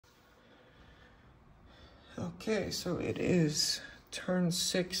Okay, so it is turn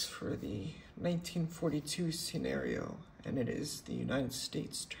 6 for the 1942 scenario, and it is the United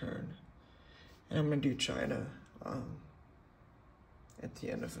States' turn. And I'm going to do China at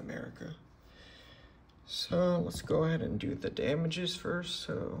the end of America. So let's go ahead and do the damages first.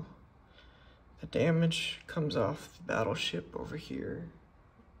 So the damage comes off the battleship over here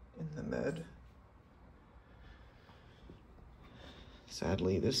in the med.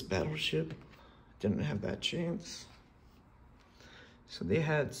 Sadly, this battleship didn't have that chance. So they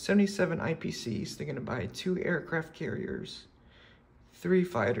had 77 IPCs. They're gonna buy 2 aircraft carriers, 3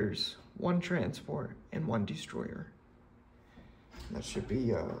 fighters, 1 transport, and 1 destroyer. That should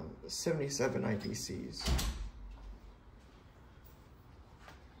be 77 IPCs.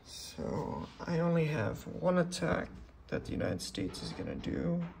 So I only have 1 attack that the United States is gonna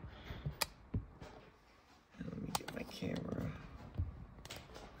do. And let me get my camera.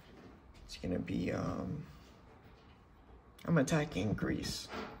 It's gonna be, I'm attacking Greece.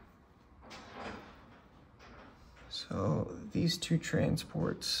 So these 2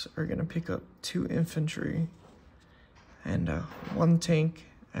 transports are gonna pick up 2 infantry and 1 tank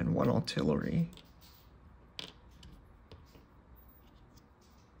and 1 artillery.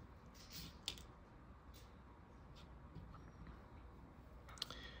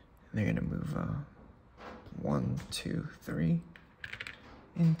 And they're gonna move 1, 2, 3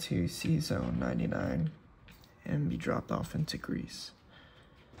 into C zone 99 and be dropped off into Greece.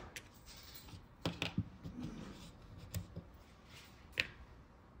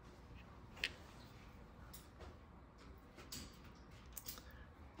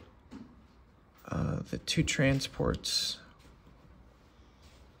 The 2 transports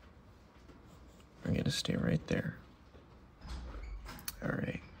are gonna stay right there. All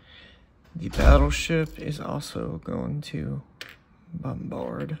right. The battleship is also going to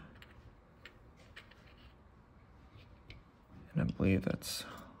bombard. And I believe that's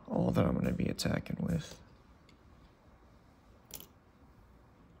all that I'm going to be attacking with.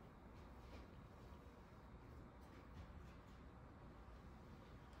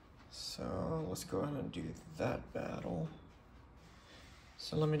 So let's go ahead and do that battle.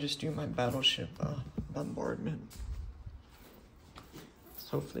 So let me just do my battleship bombardment.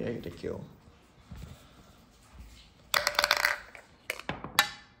 So hopefully I get a kill.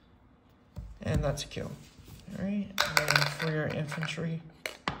 And that's a kill. All right, and then for your infantry,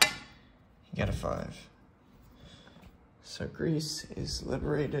 you got a 5. So Greece is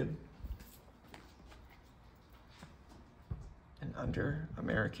liberated and under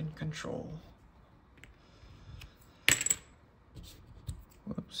American control.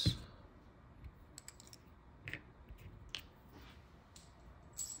 Whoops.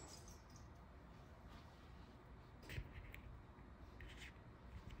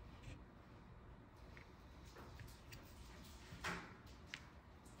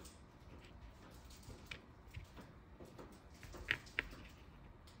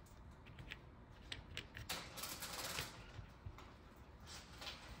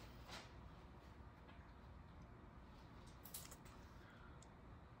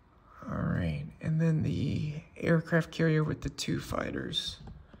 And then the aircraft carrier with the 2 fighters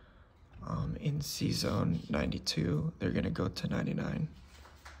in C zone 92, they're gonna go to 99.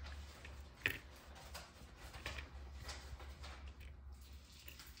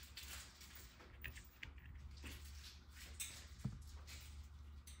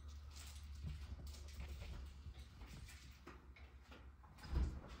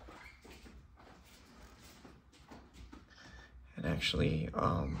 And actually,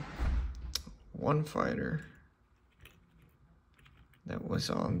 1 fighter that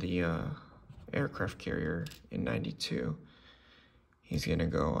was on the aircraft carrier in 92, he's gonna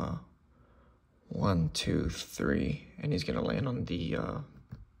go 1, 2, 3, and he's gonna land on the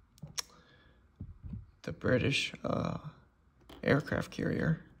British aircraft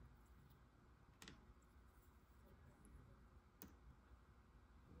carrier.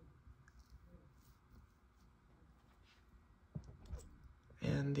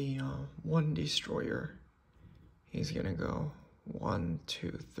 And the 1 destroyer, he's gonna go 1,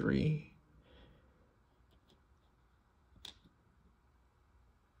 2, 3.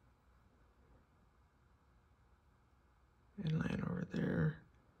 And land over there.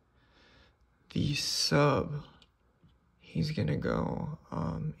 The sub, he's gonna go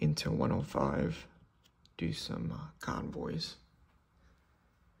into 105, do some convoys.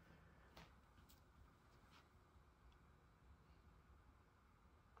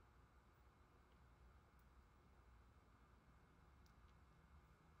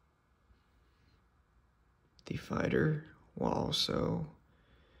 The fighter will also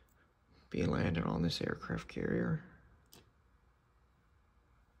be landed on this aircraft carrier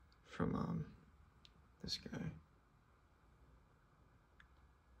from this guy.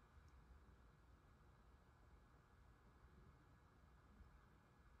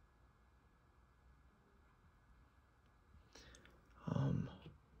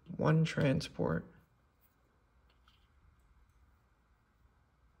 One transport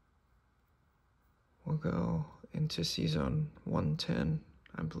will go into sea zone 110.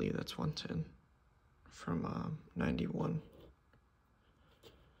 I believe that's 110 from 91.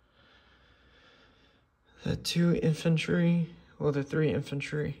 The 2 infantry, well, the 3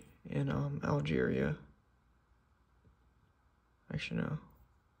 infantry in Algeria. Actually, no.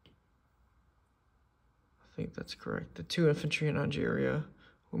 I think that's correct. The 2 infantry in Algeria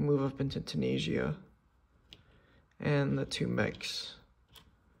will move up into Tunisia, and the 2 mechs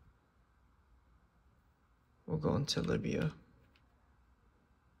will go into Libya.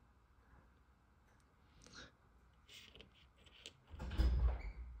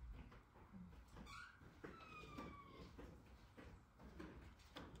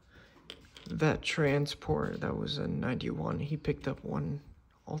 That transport that was in 91, he picked up 1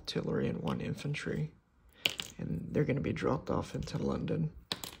 artillery and 1 infantry, and they're going to be dropped off into London.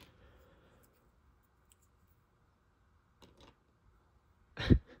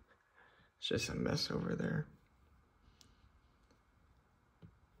 It's just a mess over there.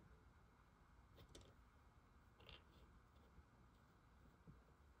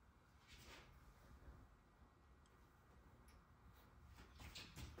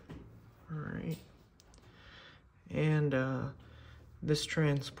 All right. And this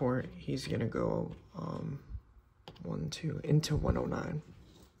transport, he's gonna go 1-2 into 109.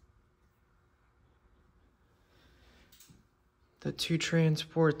 The 2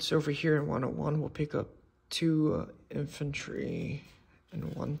 transports over here in 101 will pick up 2 infantry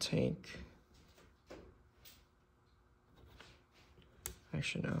and 1 tank.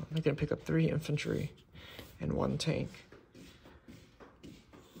 Actually, no, they're gonna pick up 3 infantry and 1 tank.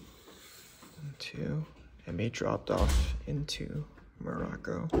 1, 2, and be dropped off into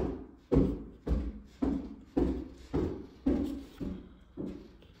Morocco.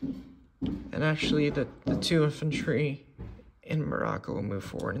 And actually, the 2 infantry in Morocco will move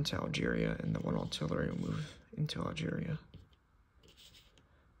forward into Algeria, and the 1 artillery will move into Algeria.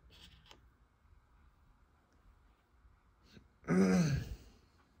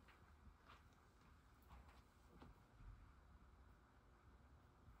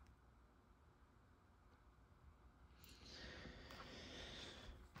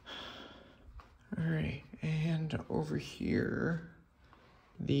 Alright, and over here,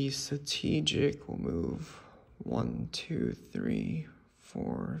 the strategic will move 1, 2, 3,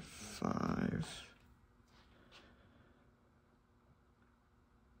 4, 5,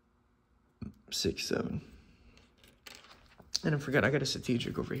 6, 7. And I forgot, I got a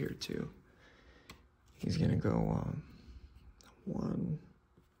strategic over here too. He's gonna go 1,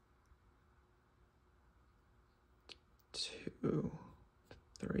 2,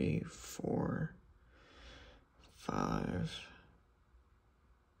 3, 4, 5,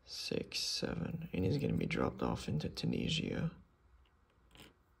 6, 7, and he's gonna be dropped off into Tunisia.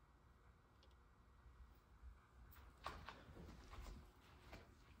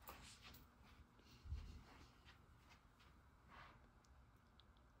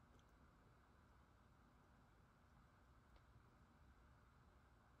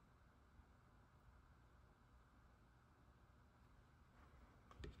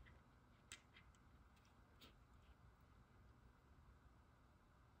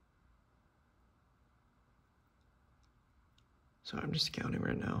 So I'm just counting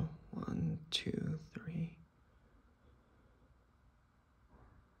right now. 1, 2, 3.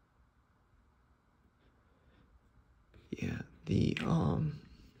 Yeah, the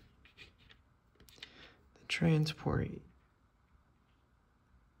transport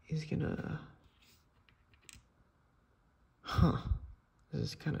is gonna, this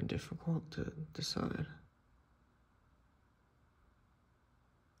is kind of difficult to decide.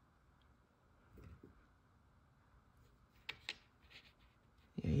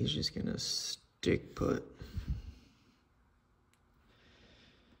 Yeah, he's just gonna stick put.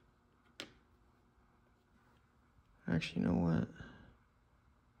 Actually, you know what?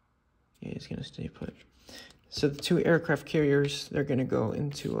 Yeah, he's gonna stay put. So the 2 aircraft carriers, they're gonna go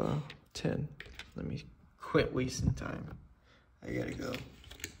into 10. Let me quit wasting time. I gotta go.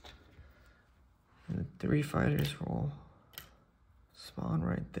 And the 3 fighters will spawn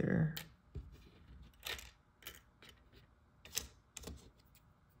right there.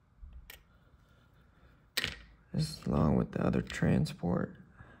 This along with the other transport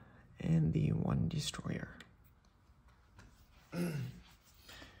and the 1 destroyer.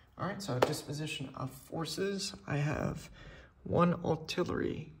 All right, so disposition of forces. I have 1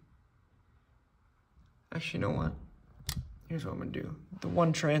 artillery. Actually, you know what? Here's what I'm gonna do. The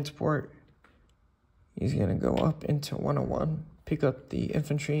 1 transport, he's gonna go up into 101, pick up the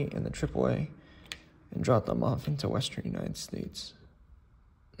infantry and the AAA, and drop them off into Western United States.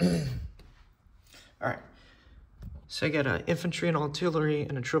 All right. So I got an infantry and artillery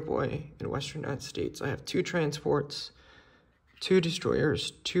and a AAA in Western United States. I have 2 transports, 2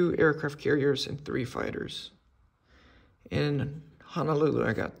 destroyers, 2 aircraft carriers, and 3 fighters. In Honolulu,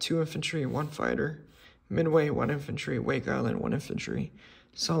 I got 2 infantry and 1 fighter. Midway, 1 infantry. Wake Island, 1 infantry.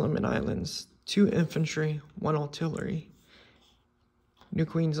 Solomon Islands, 2 infantry, 1 artillery. New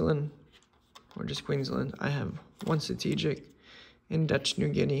Queensland, or just Queensland, I have 1 strategic. In Dutch New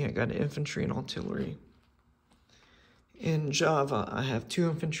Guinea, I got an infantry and artillery. In Java, I have 2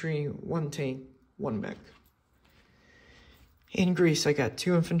 infantry, 1 tank, 1 mech. In Greece, I got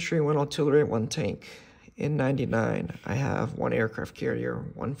 2 infantry, 1 artillery, 1 tank. In 99, I have 1 aircraft carrier,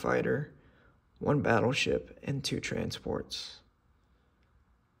 1 fighter, 1 battleship, and 2 transports.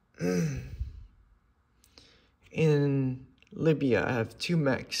 In Libya, I have 2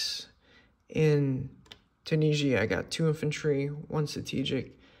 mechs. In Tunisia, I got 2 infantry, 1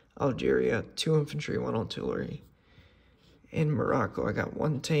 strategic. Algeria, 2 infantry, 1 artillery. In Morocco, I got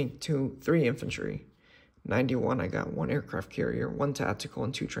 1 tank, 3 infantry. 91, I got 1 aircraft carrier, 1 tactical,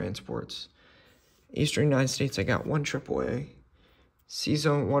 and 2 transports. Eastern United States, I got 1 AAA.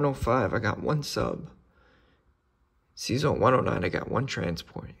 C-Zone 105, I got 1 sub. C-Zone 109, I got 1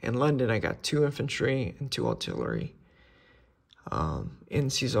 transport. In London, I got 2 infantry and 2 artillery. In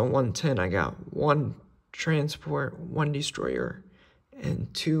C-Zone 110, I got 1 transport, 1 destroyer,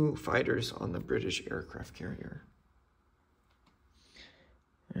 and 2 fighters on the British aircraft carrier.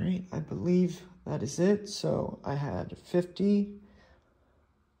 All right, I believe that is it. So I had 50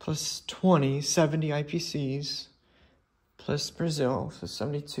 plus 20, 70 IPCs, plus Brazil, so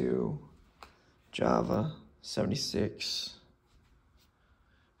 72, Java, 76,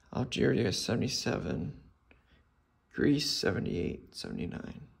 Algeria, 77, Greece, 78,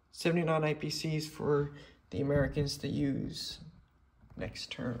 79. 79 IPCs for the Americans to use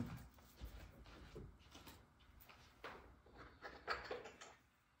next term.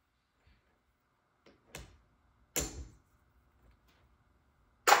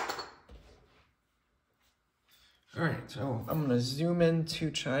 All right, so I'm gonna zoom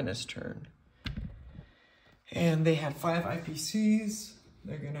into China's turn. And they had 5 IPCs.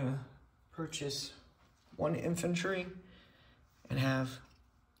 They're gonna purchase 1 infantry and have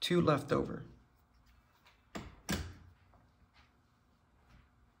 2 left over.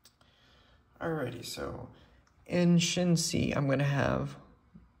 Alrighty, so in Shinxi, I'm gonna have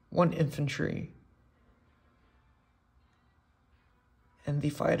 1 infantry. And the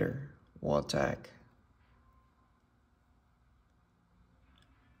fighter will attack.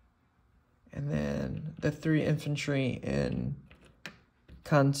 And then the 3 infantry in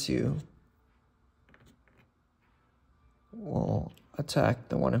Kansu will attack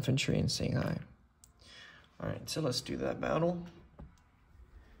the 1 infantry in Shanghai. All right, so let's do that battle.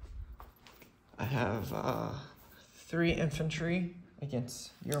 I have 3 infantry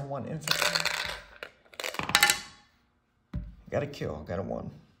against your 1 infantry. Got a kill, got a 1.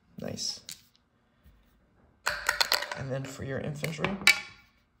 Nice. And then for your infantry,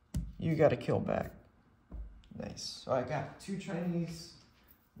 you got a kill back. Nice. So I got 2 Chinese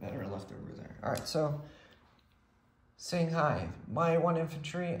that are left over there. All right, so Shanghai, my 1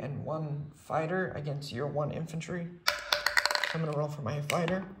 infantry and 1 fighter against your 1 infantry. I'm gonna roll for my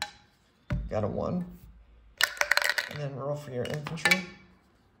fighter. Got a 1. And then roll for your infantry.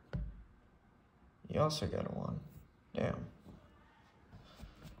 You also got a 1. Damn.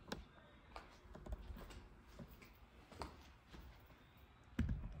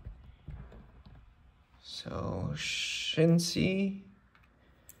 So Shinxi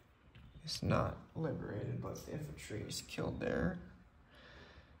is not liberated, but the infantry is killed there.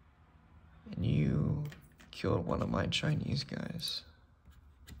 And you killed 1 of my Chinese guys.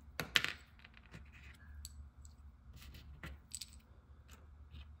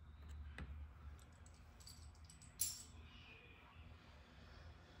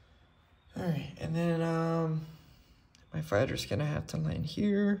 Alright, and then my fighter's gonna have to land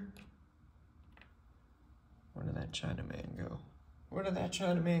here. Where did that Chinaman go? Where did that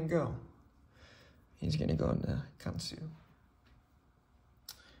Chinaman go? He's gonna go into Kansu.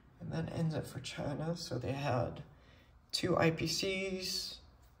 And that ends it for China. So they had 2 IPCs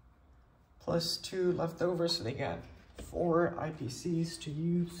plus 2 left over. So they got 4 IPCs to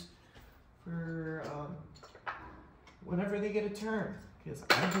use for whenever they get a turn, because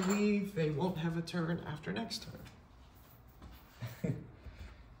I believe they won't have a turn after next turn.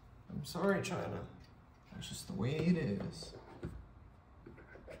 I'm sorry, China. That's just the way it is.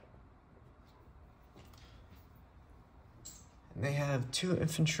 And they have 2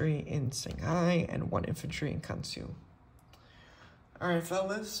 infantry in Shanghai and 1 infantry in Kansu. Alright,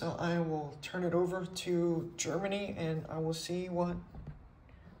 fellas, so I will turn it over to Germany, and I will see what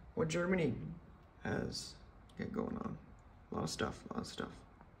Germany has going on. A lot of stuff.